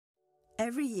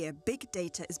Every year, big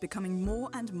data is becoming more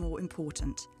and more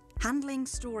important. Handling,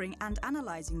 storing and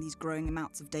analysing these growing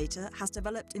amounts of data has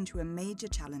developed into a major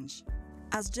challenge.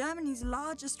 As Germany's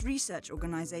largest research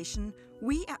organisation,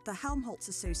 we at the Helmholtz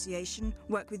Association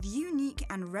work with unique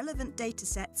and relevant data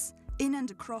sets in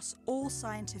and across all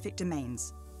scientific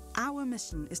domains. Our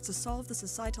mission is to solve the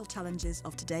societal challenges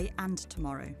of today and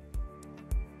tomorrow.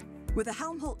 With the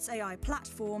Helmholtz AI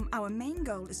platform, our main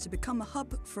goal is to become a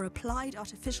hub for applied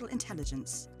artificial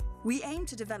intelligence. We aim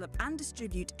to develop and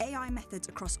distribute AI methods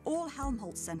across all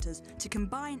Helmholtz centres to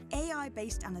combine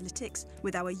AI-based analytics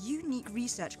with our unique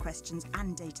research questions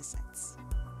and datasets.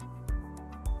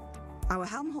 Our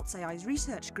Helmholtz AI's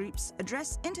research groups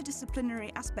address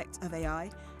interdisciplinary aspects of AI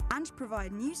and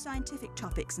provide new scientific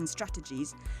topics and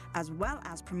strategies, as well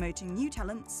as promoting new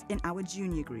talents in our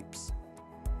junior groups.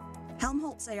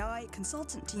 Helmholtz AI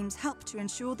consultant teams help to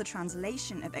ensure the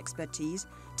translation of expertise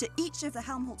to each of the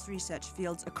Helmholtz research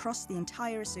fields across the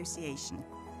entire association.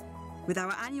 With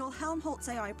our annual Helmholtz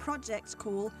AI project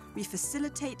call, we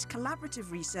facilitate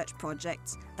collaborative research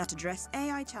projects that address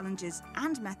AI challenges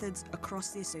and methods across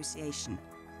the association.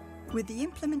 With the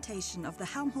implementation of the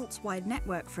Helmholtz-wide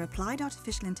network for applied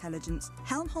artificial intelligence,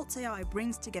 Helmholtz AI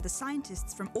brings together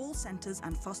scientists from all centres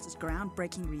and fosters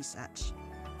groundbreaking research.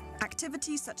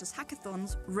 Activities such as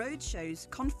hackathons, roadshows,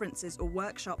 conferences or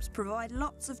workshops provide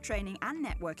lots of training and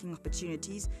networking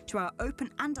opportunities to our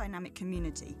open and dynamic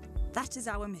community. That is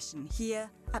our mission here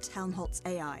at Helmholtz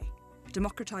AI,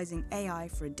 democratising AI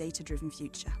for a data-driven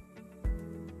future.